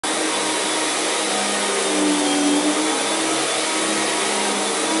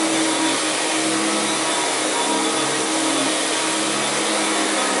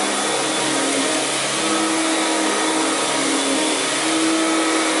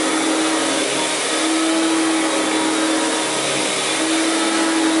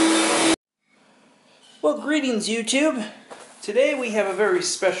Greetings YouTube! Today we have a very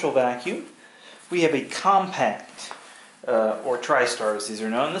special vacuum. We have a compact, or Tristar as these are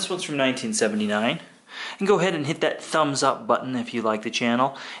known. This one's from 1979. And go ahead and hit that thumbs up button if you like the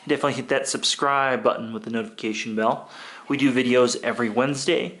channel. And definitely hit that subscribe button with the notification bell. We do videos every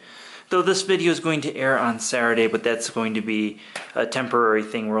Wednesday. Though this video is going to air on Saturday, but that's going to be a temporary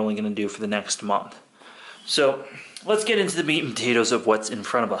thing we're only going to do for the next month. So let's get into the meat and potatoes of what's in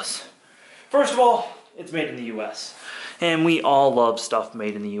front of us. First of all, it's made in the US. And we all love stuff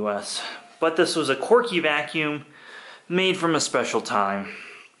made in the US. But this was a quirky vacuum made from a special time.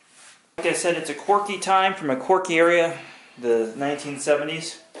 Like I said, it's a quirky time from a quirky area, the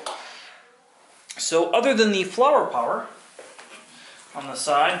 1970s. So other than the flower power on the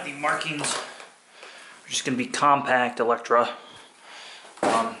side, the markings are just going to be compact Electra.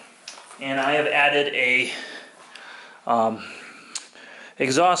 And I have added a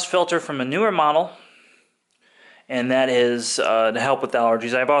exhaust filter from a newer model, and that is to help with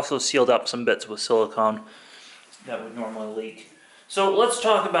allergies. I've also sealed up some bits with silicone that would normally leak. So let's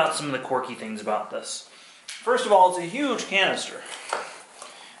talk about some of the quirky things about this. First of all, it's a huge canister.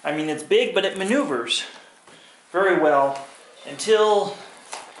 I mean, it's big, but it maneuvers very well until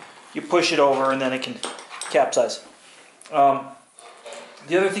you push it over, and then it can capsize. The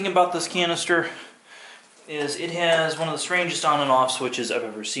other thing about this canister is it has one of the strangest on and off switches I've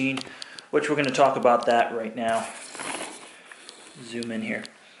ever seen, which we're going to talk about that right now. Zoom in here.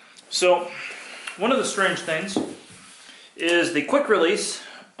 So, one of the strange things is the quick release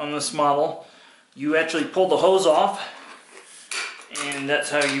on this model. You actually pull the hose off, and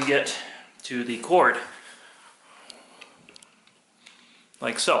that's how you get to the cord.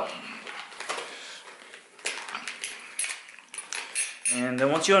 Like so. And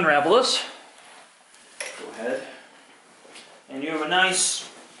then once you unravel this, go ahead, and you have a nice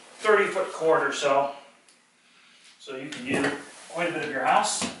 30-foot cord or so. So you can do quite a bit of your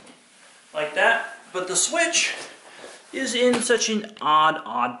house like that. But the switch is in such an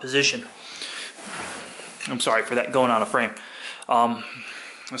odd position. I'm sorry for that going out of frame.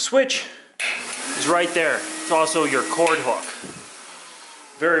 The switch is right there. It's also your cord hook.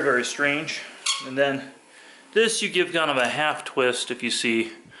 Very, very strange. And then this you give kind of a half twist if you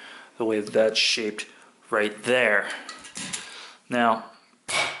see the way that that's shaped right there. Now,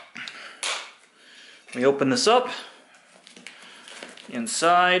 we open this up.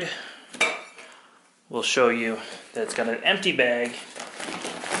 Inside, we'll show you that it's got an empty bag.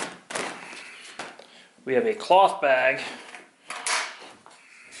 We have a cloth bag.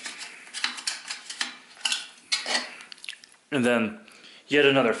 And then yet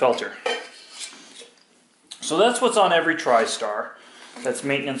another filter. So that's what's on every Tristar. That's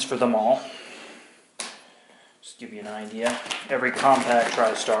maintenance for them all. Just give you an idea. Every compact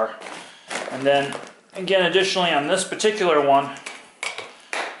Tristar. And then, again, additionally on this particular one,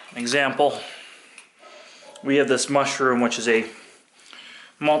 an example, we have this mushroom, which is a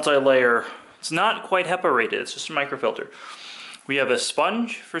multi-layer. It's not quite HEPA rated, it's just a microfilter. We have a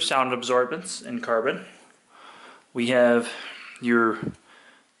sponge for sound absorbance and carbon. We have your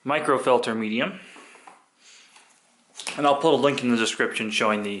microfilter medium. And I'll put a link in the description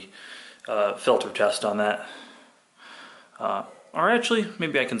showing the filter test on that. Or actually,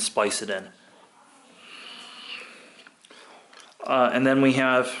 maybe I can splice it in. And then we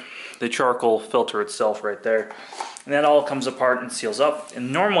have the charcoal filter itself right there. And that all comes apart and seals up.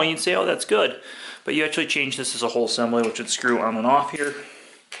 And normally you'd say, oh, that's good. But you actually change this as a whole assembly, which would screw on and off here.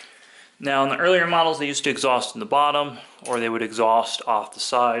 Now, in the earlier models, they used to exhaust in the bottom, or they would exhaust off the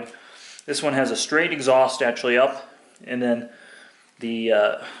side. This one has a straight exhaust actually up, and then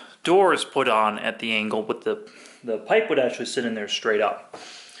the door is put on at the angle, but the pipe would actually sit in there straight up.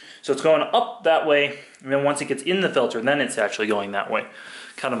 So it's going up that way, and then once it gets in the filter, then it's actually going that way.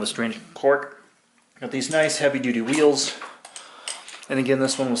 Kind of a strange cork. Got these nice heavy-duty wheels, and again,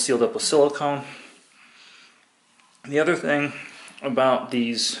 this one was sealed up with silicone. The other thing about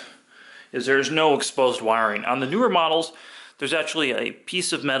these is there's no exposed wiring. On the newer models, there's actually a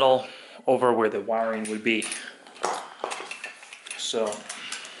piece of metal over where the wiring would be. So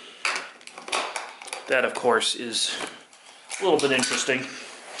that, of course, is a little bit interesting.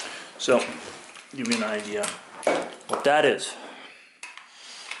 So, give you an idea what that is.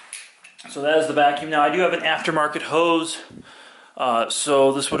 So that is the vacuum. Now, I do have an aftermarket hose.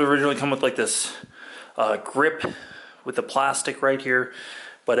 So this would originally come with like this grip with the plastic right here,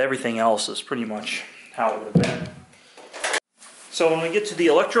 but everything else is pretty much how it would have been. So when we get to the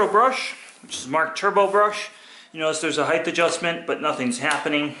electro brush, which is marked turbo brush, you notice there's a height adjustment, but nothing's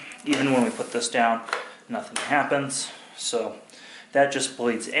happening. Even when we put this down, nothing happens. So that just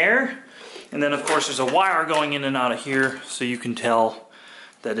bleeds air. And then of course there's a wire going in and out of here, so you can tell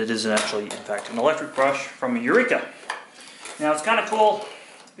that it is actually, in fact, an electric brush from a Eureka. Now it's kind of cool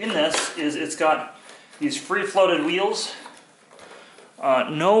in this is it's got these free floated wheels,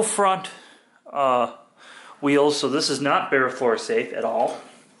 no front wheels, so this is not bare floor safe at all.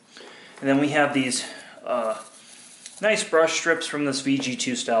 And then we have these nice brush strips from this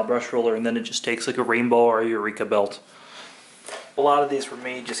VG2 style brush roller, and then it just takes like a rainbow or a Eureka belt. A lot of these were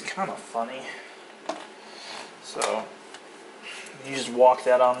made just kind of funny. So you just walk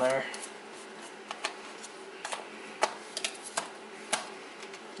that on there.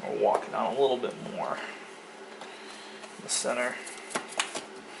 I'll walk it on a little bit more in the center.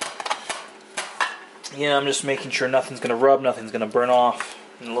 Yeah, I'm just making sure nothing's going to rub, nothing's going to burn off.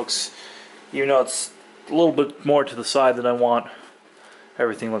 And it looks, even though it's a little bit more to the side than I want,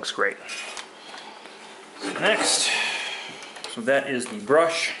 everything looks great. So next, so that is the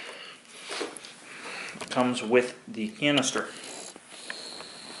brush. It comes with the canister.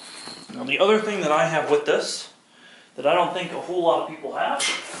 Now the other thing that I have with this, that I don't think a whole lot of people have,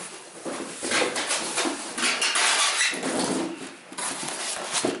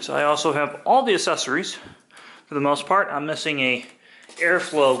 so I also have all the accessories. For the most part, I'm missing a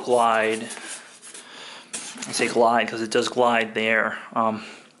airflow glide. I say glide because it does glide the air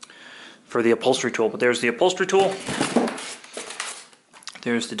for the upholstery tool. But there's the upholstery tool.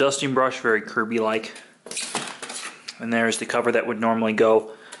 There's the dusting brush, very Kirby-like. And there's the cover that would normally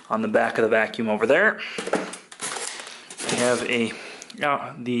go on the back of the vacuum over there. I have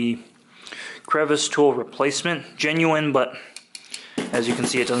the crevice tool replacement, genuine, but as you can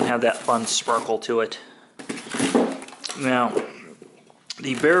see, it doesn't have that fun sparkle to it. Now,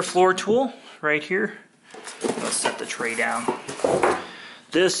 the bare floor tool right here. Let's set the tray down.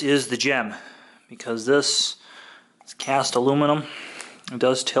 This is the gem because this is cast aluminum. It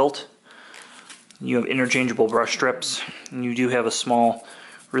does tilt. You have interchangeable brush strips, and you do have a small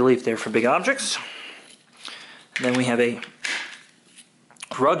relief there for big objects. And then we have a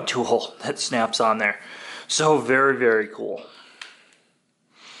rug tool that snaps on there. So very, very cool.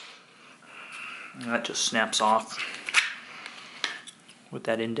 And that just snaps off with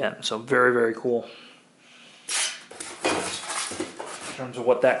that indent. So very, very cool in terms of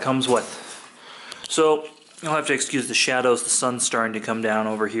what that comes with. So you'll have to excuse the shadows. The sun's starting to come down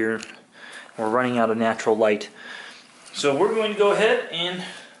over here. We're running out of natural light. So we're going to go ahead and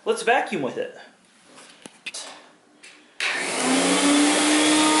let's vacuum with it.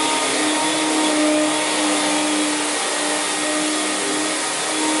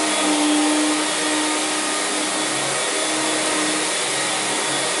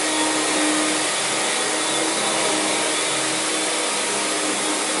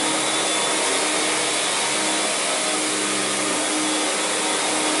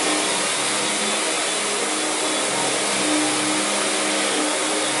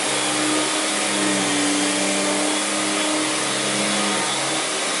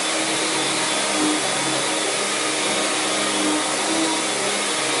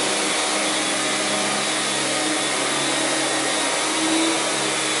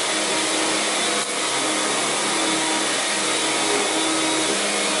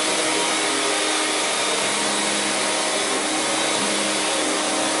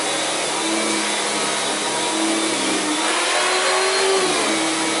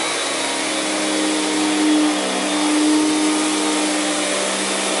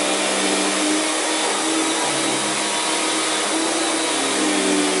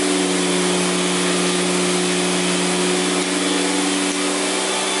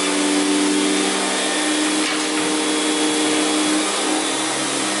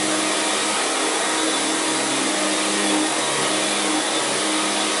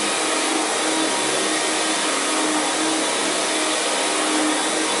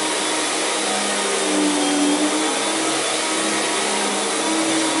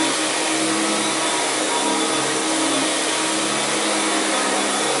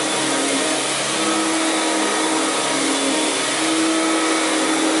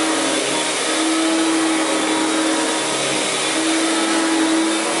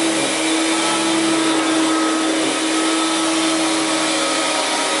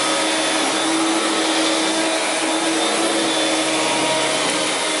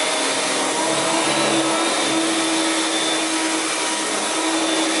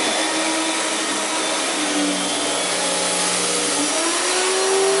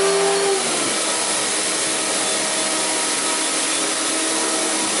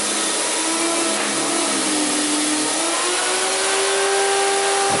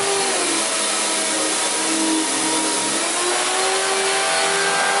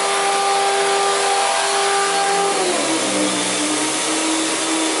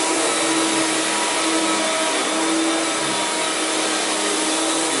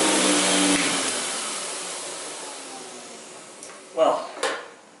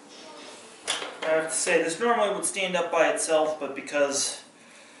 normally would stand up by itself, but because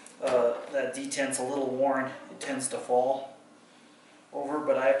that detent's a little worn, it tends to fall over,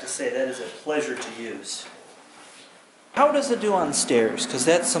 but I have to say that is a pleasure to use. How does it do on stairs? Because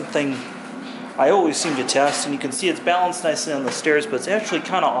that's something I always seem to test, and you can see it's balanced nicely on the stairs, but it's actually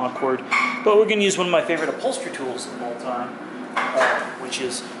kind of awkward. But we're going to use one of my favorite upholstery tools of all time, which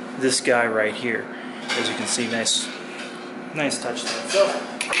is this guy right here. As you can see, nice touch there. So,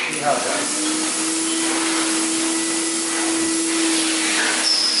 see how it does.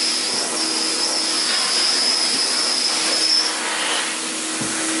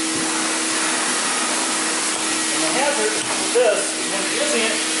 This, when you're using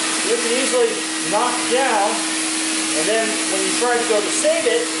it, you can easily knock down, and then when you try to go to save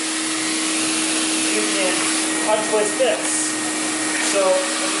it, you can untwist this. So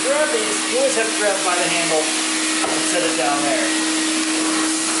when you grab these, you always have to grab by the handle and set it down there.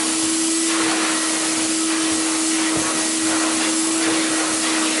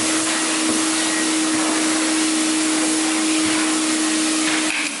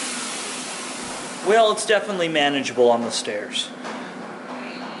 Well, it's definitely manageable on the stairs.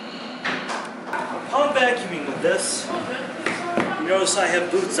 Upon vacuuming with this, you notice I have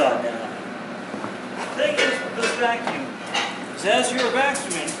boots on now. The thing is with this vacuum, is as you're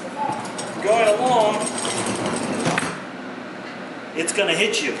vacuuming, going along, it's going to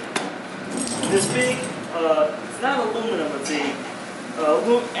hit you. This big, it's not aluminum, it's a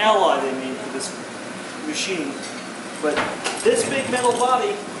alloy they made for this machine. But this big metal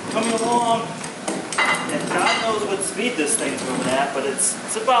body coming along, and God knows what speed this thing's moving at, but it's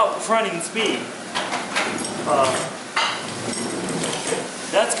about running speed.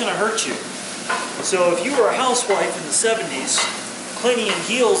 That's going to hurt you. So if you were a housewife in the 70s, cleaning in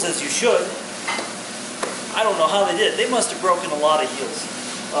heels as you should, I don't know how they did. They must have broken a lot of heels.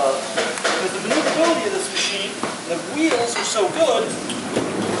 But the maneuverability of this machine, the wheels are so good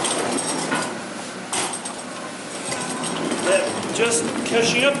that just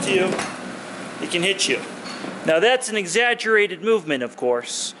catching up to you, it can hit you. Now that's an exaggerated movement, of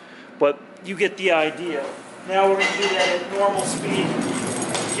course, but you get the idea. Now we're going to do that at normal speed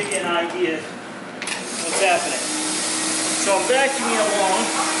to give you an idea of what's happening. So I'm vacuuming along,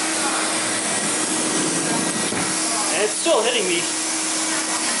 and it's still hitting me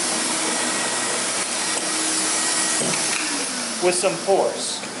with some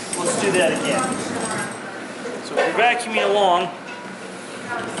force. Let's do that again. So if you're vacuuming along,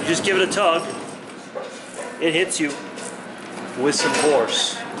 you just give it a tug, it hits you with some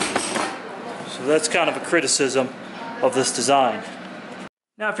force. So that's kind of a criticism of this design.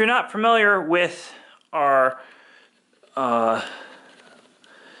 Now if you're not familiar with our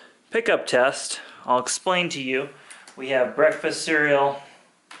pickup test, I'll explain to you. We have breakfast cereal,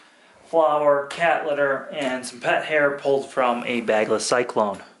 flour, cat litter, and some pet hair pulled from a bagless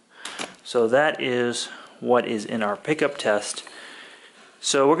cyclone. So that is what is in our pickup test.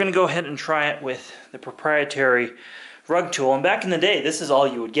 So we're going to go ahead and try it with the proprietary rug tool. And back in the day, this is all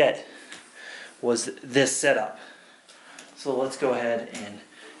you would get, was this setup. So let's go ahead and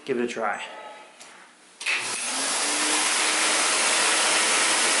give it a try.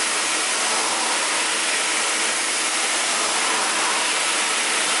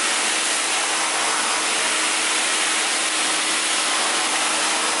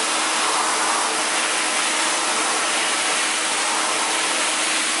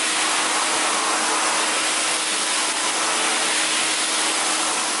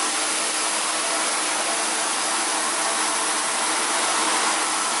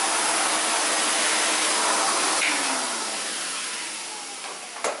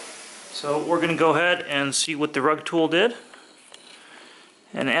 So we're going to go ahead and see what the rug tool did.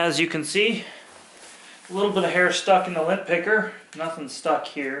 And as you can see, a little bit of hair stuck in the lint picker. Nothing stuck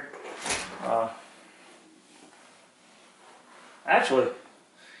here. Actually,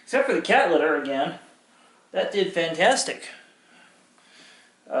 except for the cat litter again, that did fantastic.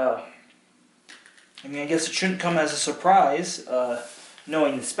 I mean, I guess it shouldn't come as a surprise,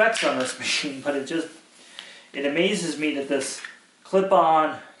 knowing the specs on this machine, but it amazes me that this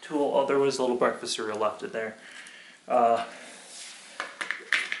clip-on tool, oh, there was a little breakfast cereal left in there,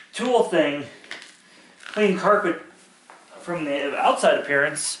 tool thing, clean carpet from the outside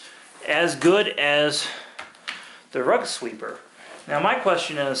appearance, as good as the rug sweeper. Now my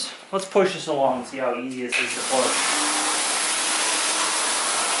question is, let's push this along and see how easy this is to push.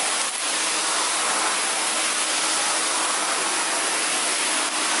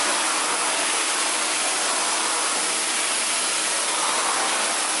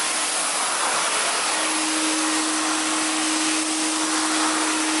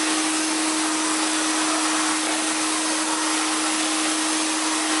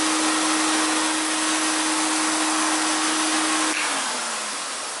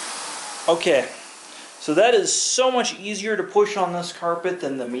 Okay, so that is so much easier to push on this carpet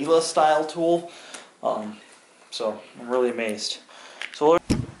than the Miele style tool. So I'm really amazed.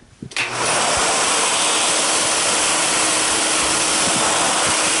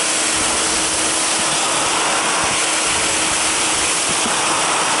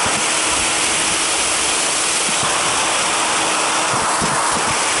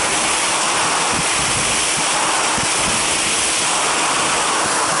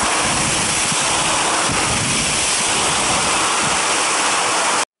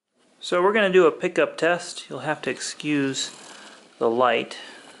 So we're going to do a pickup test. You'll have to excuse the light.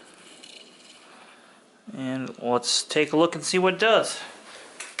 And let's take a look and see what it does.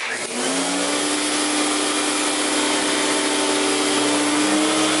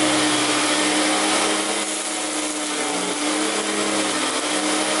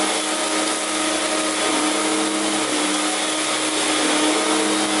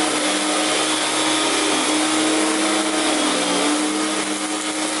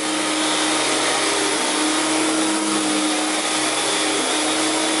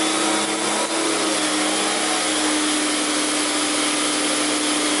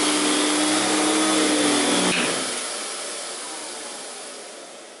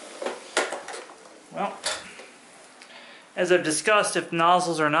 Well, as I've discussed, if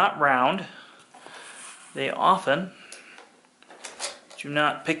nozzles are not round, they often do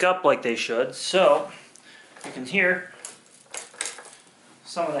not pick up like they should. So you can hear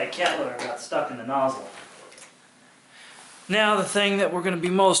some of that cat litter got stuck in the nozzle. Now the thing that we're going to be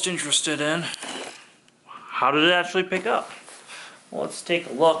most interested in, how did it actually pick up? Well, let's take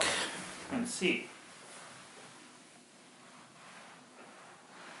a look and see.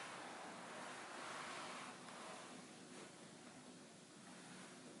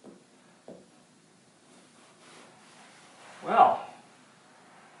 Well,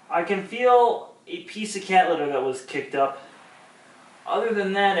 I can feel a piece of cat litter that was kicked up. Other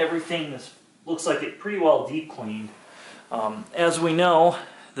than that, everything looks like it pretty well deep cleaned. As we know,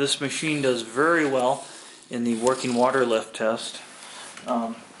 this machine does very well in the working water lift test,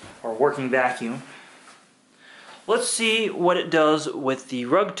 or working vacuum. Let's see what it does with the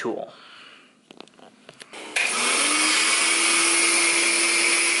rug tool.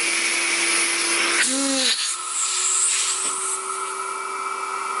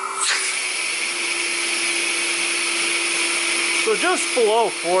 So just below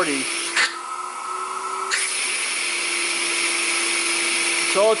 40.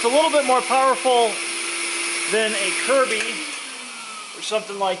 So it's a little bit more powerful than a Kirby or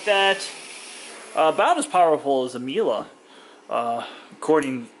something like that. About as powerful as a Miele,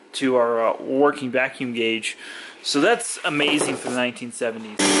 according to our working vacuum gauge. So that's amazing for the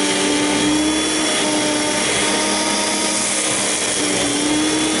 1970s.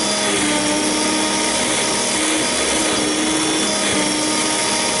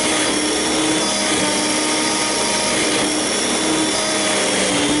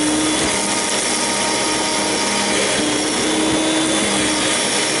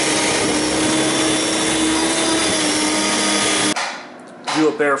 Do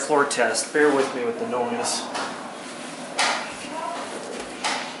a bare floor test. Bear with me with the noise.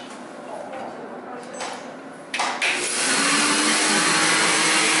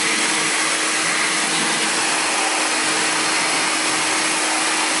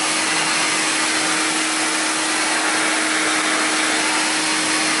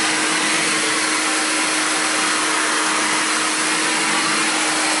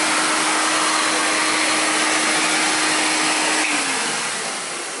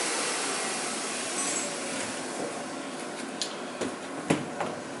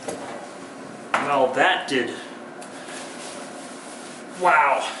 Well, that did.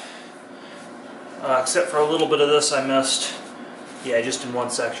 Wow. Except for a little bit of this I missed. Yeah, just in one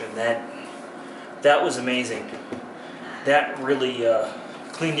section. That was amazing. That really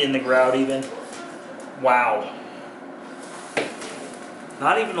cleaned in the grout even. Wow.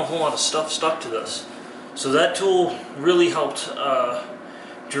 Not even a whole lot of stuff stuck to this. So that tool really helped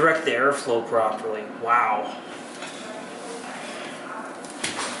direct the airflow properly. Wow.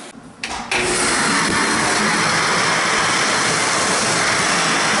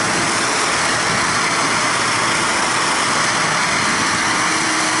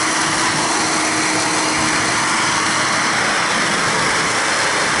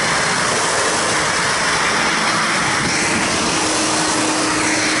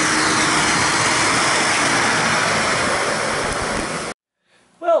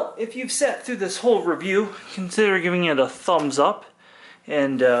 If you've sat through this whole review, consider giving it a thumbs up,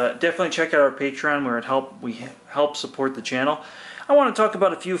 and definitely check out our Patreon where we help support the channel. I want to talk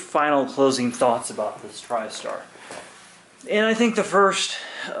about a few final closing thoughts about this Tristar. And I think the first,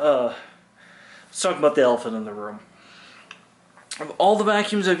 let's talk about the elephant in the room. Of all the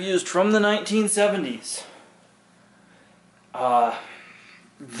vacuums I've used from the 1970s,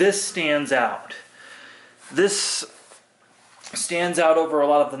 this stands out. This stands out over a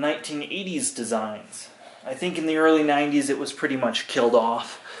lot of the 1980s designs. I think in the early 90s it was pretty much killed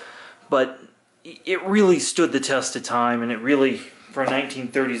off, but it really stood the test of time, and it really, for a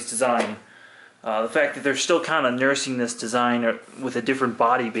 1930s design, the fact that they're still kind of nursing this design with a different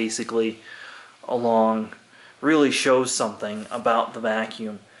body basically along really shows something about the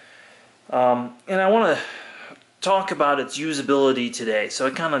vacuum. And I want to talk about its usability today. So I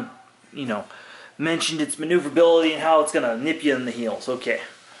kind of, mentioned its maneuverability and how it's going to nip you in the heels. Okay.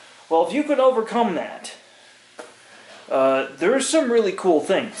 Well, if you could overcome that, there's some really cool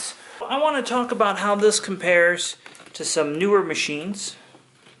things. I want to talk about how this compares to some newer machines.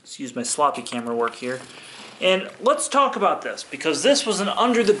 Excuse my sloppy camera work here. And let's talk about this, because this was an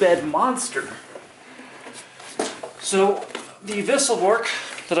under-the-bed monster. So, the Visselvork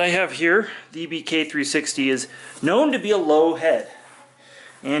that I have here, the EBK360, is known to be a low head.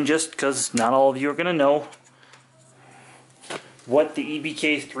 And just because not all of you are going to know what the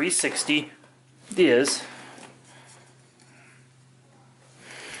EBK360 is,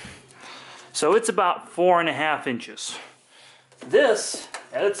 so it's about 4.5 inches. This,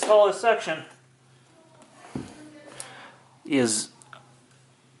 at its tallest section, is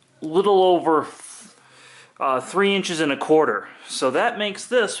a little over 3 inches and a quarter. So that makes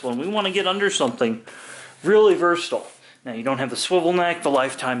this, when we want to get under something, really versatile. Now, you don't have the swivel neck, the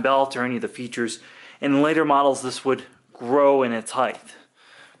lifetime belt, or any of the features. In later models, this would grow in its height.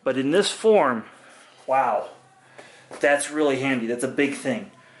 But in this form, wow, that's really handy. That's a big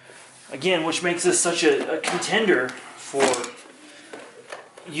thing. Again, which makes this such a contender for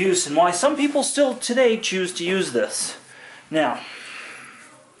use, and why some people still today choose to use this. Now,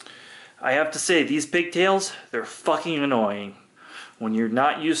 I have to say, these pigtails, they're fucking annoying. When you're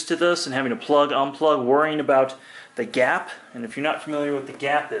not used to this and having to plug, unplug, worrying about the gap, and if you're not familiar with what the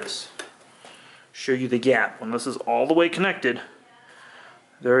gap is, show you the gap. When this is all the way connected,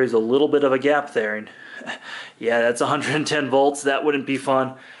 there is a little bit of a gap there, and yeah, that's 110 volts. That wouldn't be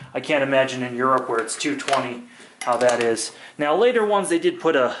fun. I can't imagine in Europe where it's 220 how that is. Now, later ones, they did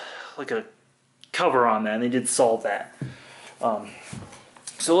put a cover on that, and they did solve that.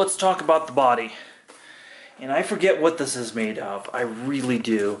 So let's talk about the body. And I forget what this is made of. I really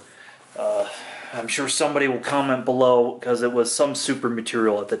do. I'm sure somebody will comment below, because it was some super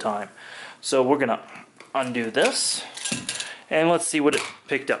material at the time. So we're going to undo this, and let's see what it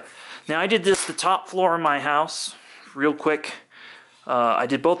picked up. Now, I did this the top floor of my house real quick. I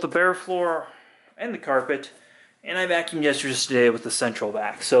did both the bare floor and the carpet, and I vacuumed yesterday with the central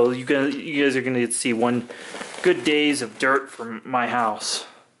vac. So you guys are going to see one good days of dirt from my house.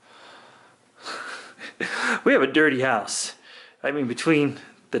 We have a dirty house. I mean, between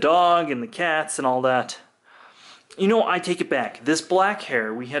the dog and the cats and all that. I take it back. This black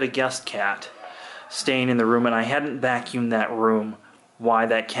hair, we had a guest cat staying in the room, and I hadn't vacuumed that room while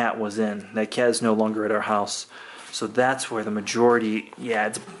that cat was in. That cat is no longer at our house. So that's where the majority,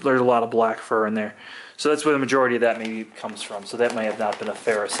 there's a lot of black fur in there. So that's where the majority of that maybe comes from. So that may have not been a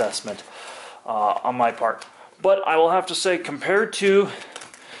fair assessment on my part. But I will have to say, compared to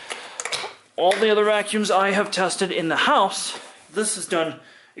all the other vacuums I have tested in the house, this has done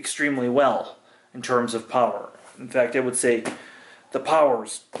extremely well in terms of power. In fact, I would say the power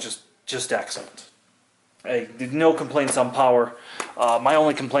is just excellent. No complaints on power. My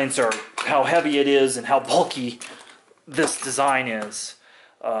only complaints are how heavy it is and how bulky this design is.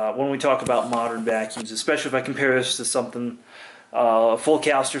 When we talk about modern vacuums, especially if I compare this to something, a full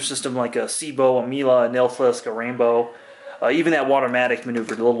caster system like a Seabo, a Miele, a Nilfisk, a Rainbow, even that Watermatic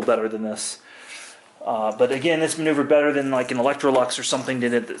maneuvered a little better than this. But again, this maneuvered better than like an Electrolux or something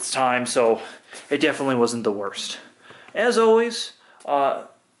did at this time, so it definitely wasn't the worst. As always,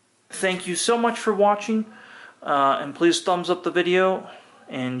 thank you so much for watching, and please thumbs up the video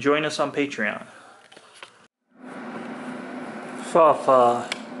and join us on Patreon. Fa-fa.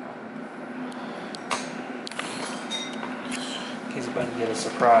 He's about to get a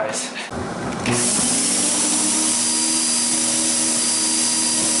surprise.